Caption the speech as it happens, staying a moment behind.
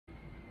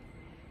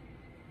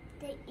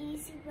The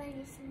Easter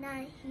Bunny's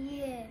not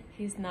here.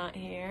 He's not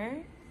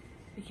here?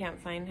 We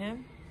can't find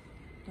him?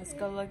 Let's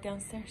go look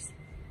downstairs.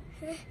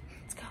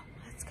 Let's go,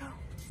 let's go.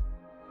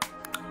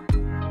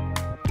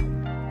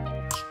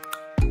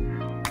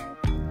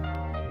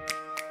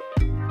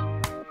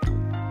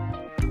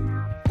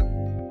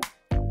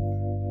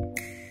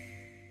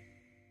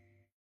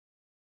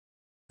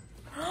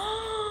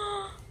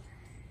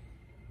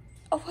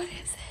 Oh, what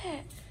is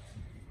it?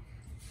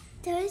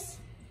 There's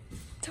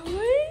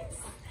toys?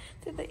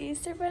 Did the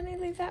Easter Bunny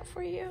leave that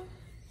for you?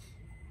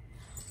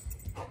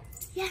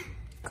 Yeah.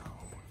 Go.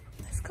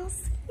 Let's go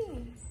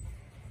see.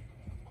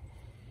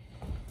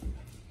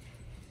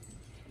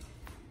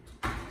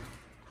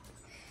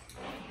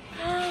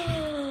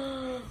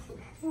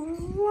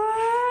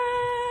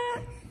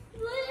 What?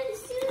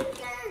 Water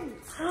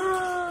guns.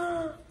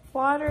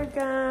 Water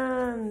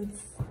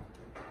guns.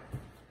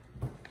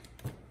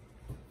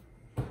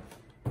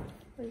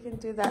 We can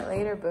do that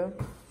later, boo.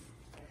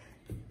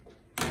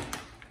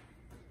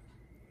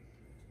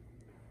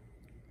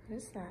 What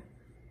is that?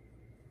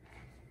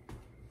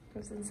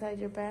 What's inside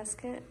your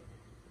basket?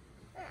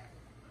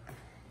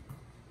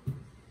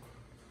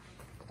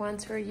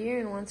 One's for you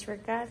and one's for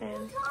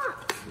Gavin.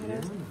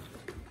 Yeah.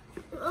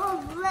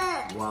 Oh,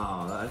 look.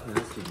 Wow, I think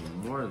that's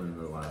even more than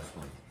the last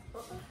one.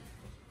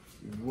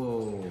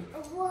 Whoa.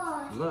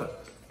 What?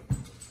 Look.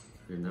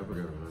 You're never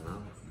gonna run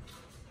out.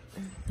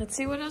 Let's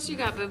see what else you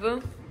got,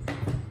 boo-boo.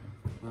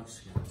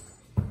 Let's go.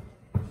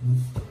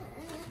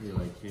 You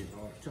like candy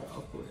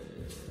chocolate.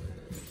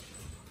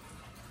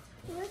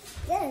 What's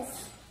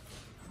this?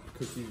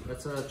 Cookies,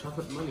 that's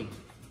chocolate money.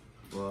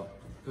 Well,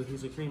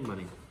 cookies and cream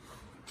money.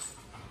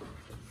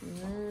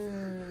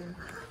 More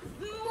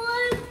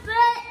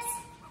bets.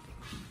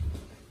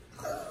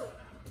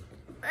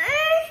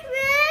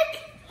 Rick.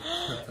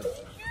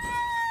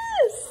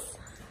 Yes!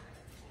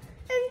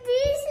 And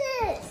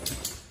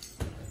Jesus.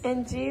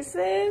 And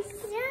Jesus?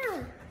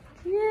 Yeah.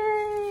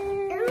 Yay!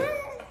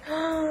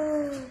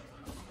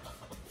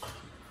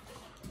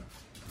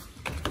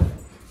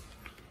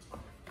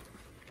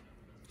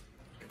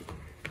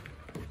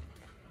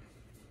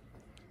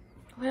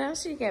 What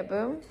else you get,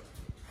 boo?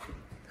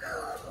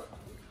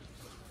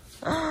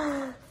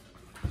 A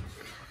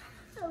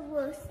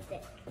wool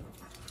stick.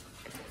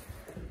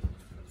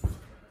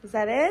 Is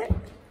that it?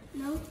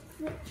 No.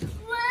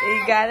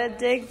 You gotta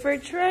dig for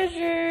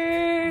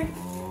treasure.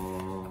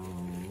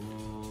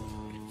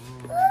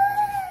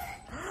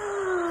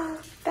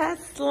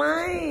 That's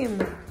slime.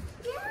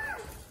 Yeah.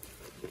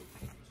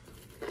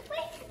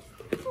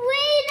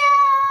 Play-Doh!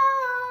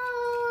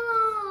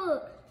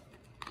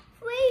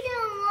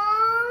 Play-Doh,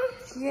 Mom.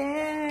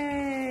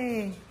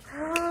 Yay.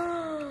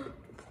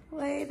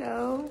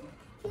 Play-Doh.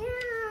 Yeah.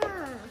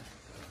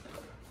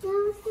 That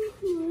was so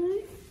cool.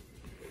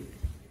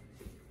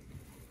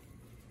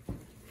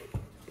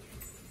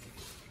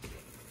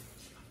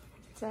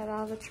 Is that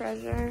all the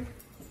treasure?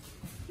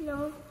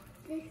 No.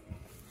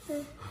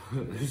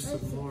 There's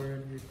some more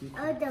in here too.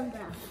 Oh,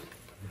 dumbbell.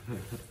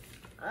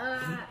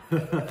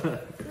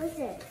 What's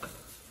it?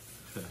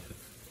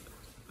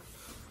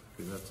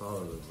 Because that's all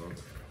of it, bro.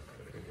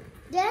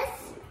 This?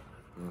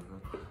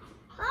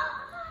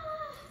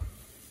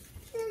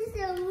 This is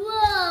a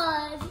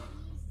wood.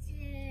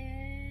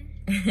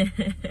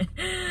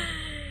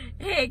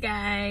 Hey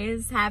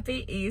guys,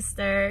 happy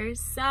Easter.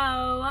 So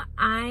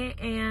I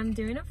am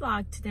doing a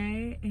vlog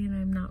today and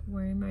I'm not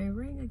wearing my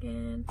ring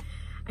again.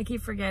 I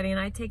keep forgetting.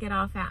 I take it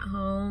off at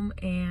home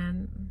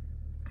and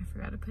I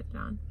forgot to put it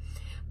on.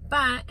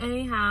 But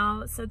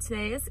anyhow, so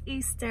today is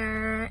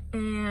Easter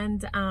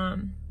and I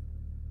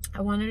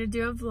wanted to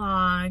do a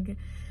vlog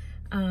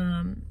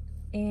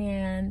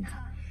and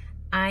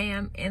I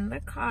am in the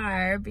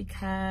car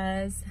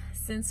because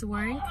since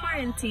we're in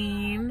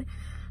quarantine,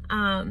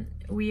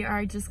 we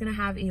are just gonna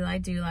have Eli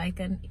do like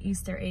an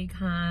Easter egg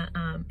hunt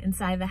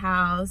inside the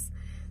house.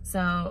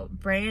 So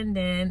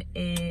Brandon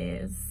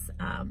is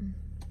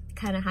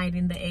kind of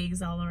hiding the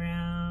eggs all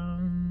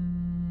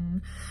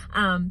around.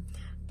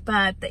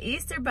 But the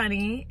Easter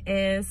Bunny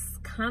is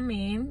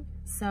coming.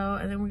 So,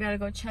 and then we gotta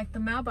go check the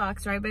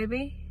mailbox, right,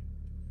 baby?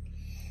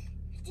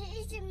 The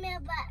Easter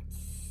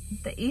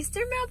mailbox. The Easter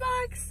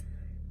mailbox?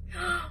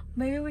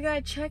 Maybe we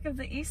gotta check if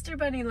the Easter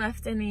Bunny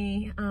left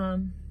any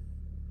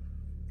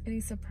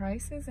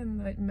surprises in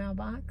the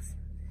mailbox.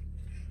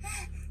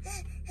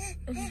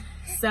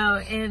 So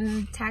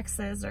in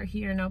Texas or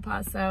here in El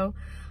Paso,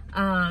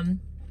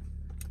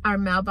 our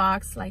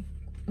mailbox, like,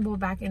 well,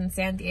 back in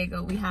San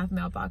Diego, we have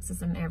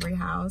mailboxes in every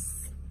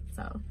house.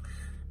 So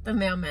the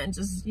mailman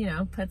just, you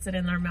know, puts it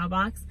in our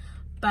mailbox.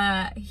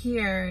 But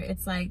here,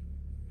 it's like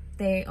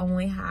they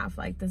only have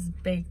like this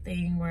big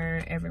thing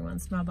where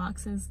everyone's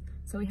mailbox is.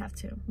 So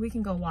we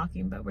can go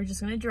walking, but we're just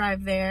gonna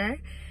drive there.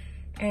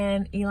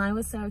 And Eli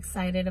was so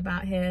excited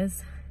about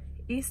his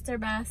Easter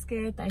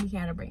basket that he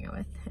had to bring it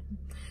with him.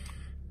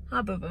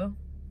 Huh, boo-boo?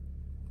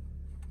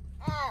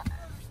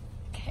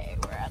 Okay,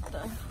 we're at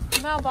the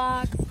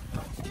mailbox.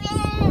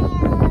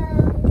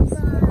 Let's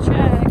go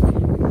check.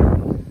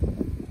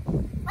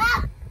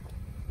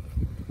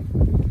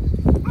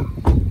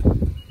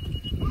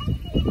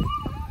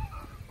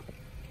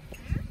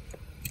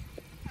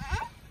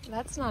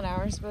 It's not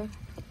ours, but.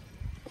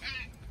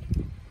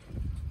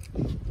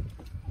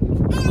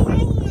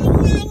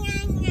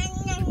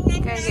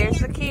 Okay, here's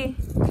the key.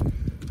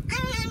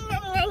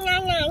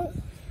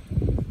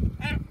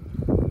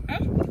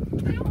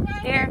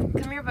 Here,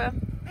 come here, boo.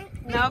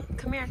 Nope,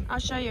 come here. I'll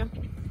show you.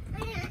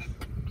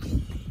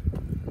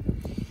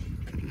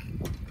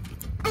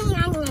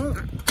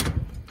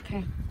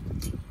 Okay.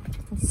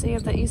 Let's see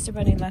if the Easter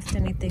Bunny left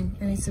anything,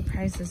 any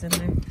surprises in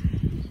there.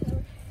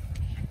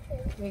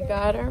 We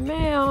got our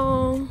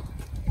mail.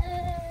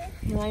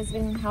 Eli's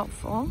being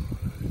helpful.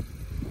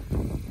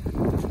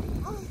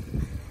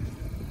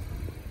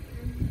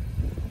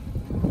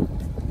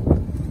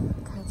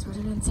 Okay, let's put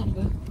it inside,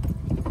 boo.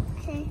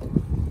 Okay.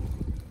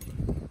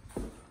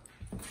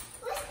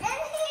 What's in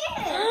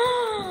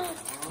here?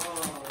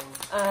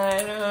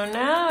 I don't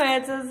know.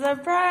 It's a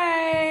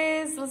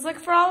surprise. Let's look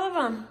for all of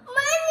them.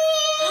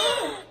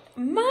 Money!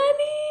 Money!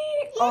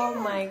 Yeah. Oh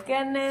my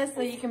goodness.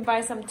 So you can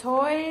buy some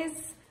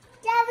toys.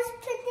 Yeah, let's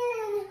put it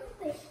in.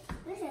 Wait,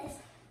 what's this?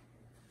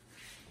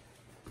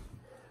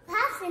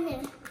 Pass in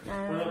here.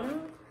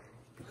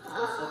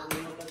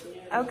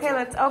 Okay,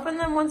 let's open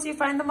them once you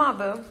find them all,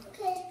 boo.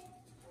 Okay.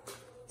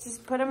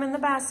 Just put them in the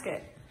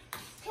basket.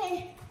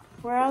 Okay.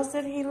 Where else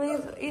did he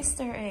leave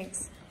Easter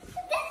eggs?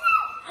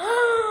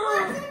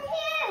 What's in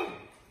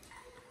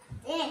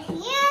here? In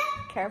here?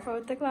 Careful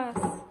with the glass.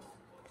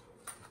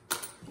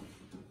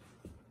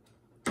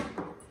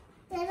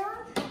 That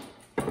one?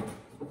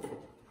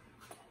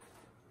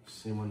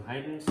 See one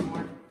hiding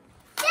somewhere?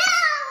 Yeah!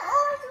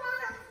 Oh,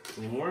 it's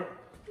Any more?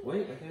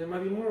 Wait, I think there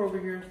might be more over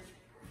here.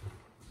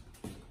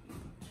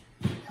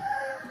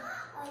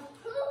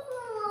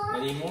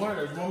 Any more?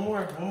 There's one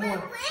more. One more.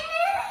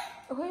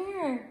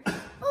 Where?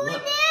 Over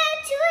Look. there!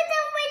 Two of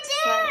them right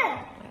there!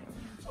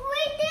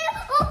 Right there!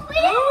 Over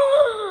there!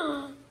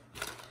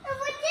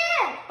 Over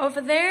there!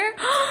 Over there?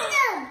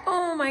 Yeah.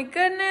 Oh my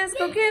goodness,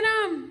 go get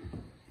them.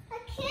 I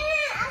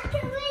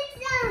can reach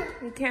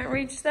them. You can't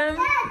reach them?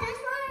 Yeah, this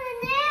one in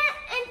there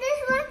and this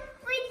one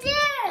right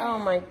there. Oh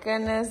my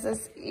goodness,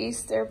 this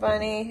Easter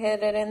Bunny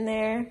hid it in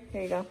there.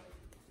 Here you go.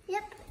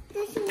 Yep,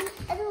 this is the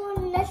other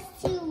one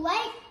next to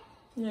white.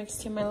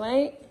 Next to my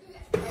light.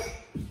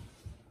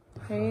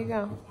 Here you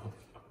go.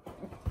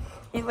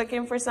 You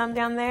looking for some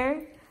down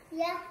there?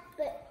 Yeah,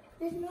 but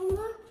there's no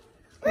more.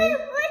 Wait,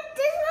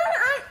 this one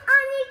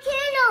on your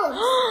candle.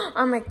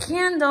 On my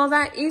candle?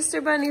 That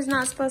Easter Bunny's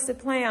not supposed to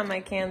play on my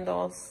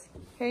candles.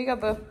 Here you go,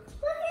 boo. Look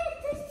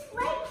at this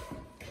white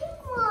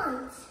pink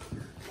ones.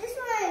 This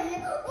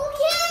one. Oh,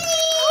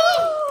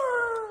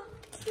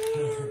 candy!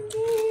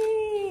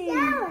 Candy!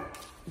 Yeah,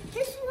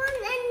 this one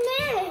in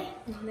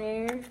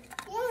there. There.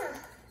 Yeah.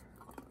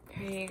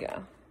 Here you go.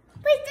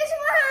 Wait, this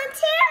one on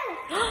chair.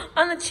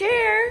 On the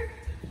chair?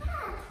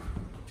 Yeah.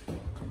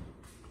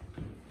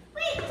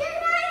 Wait, this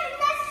one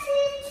next to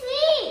the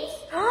trees.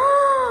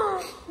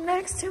 Oh,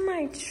 next to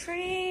my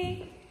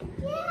tree.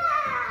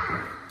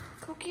 Yeah.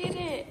 Go get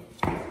it.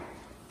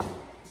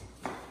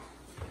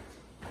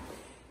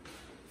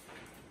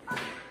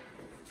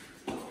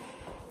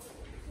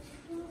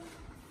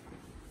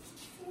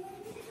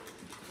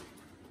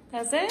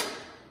 That's it?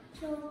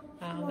 So,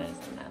 Oh, there's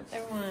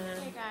another one.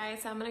 Hey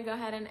guys, so I'm gonna go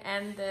ahead and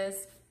end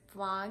this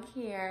vlog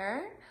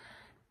here.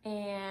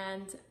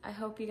 And I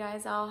hope you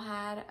guys all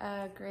had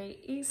a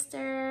great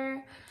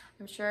Easter.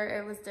 I'm sure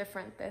it was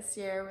different this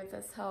year with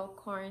this whole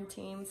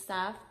quarantine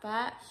stuff,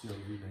 but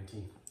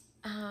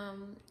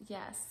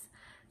yes.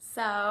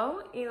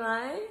 So,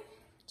 Eli, do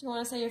you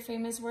want to say your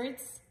famous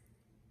words?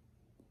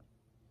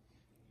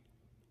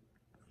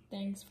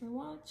 Thanks for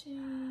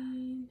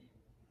watching.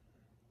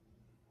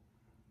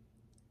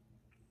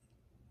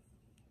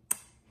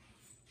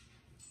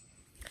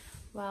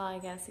 Well, I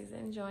guess he's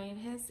enjoying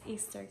his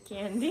Easter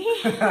candy.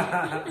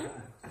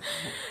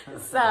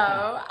 So,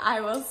 I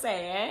will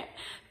say it.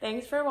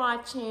 Thanks for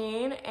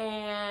watching,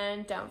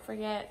 and don't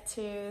forget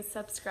to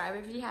subscribe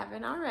if you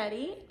haven't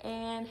already,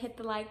 and hit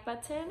the like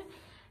button,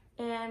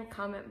 and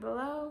comment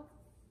below.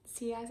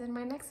 See you guys in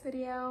my next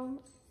video.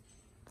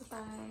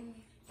 Bye-bye.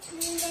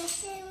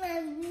 this is my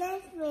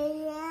next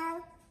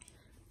video.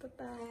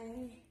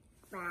 Bye-bye.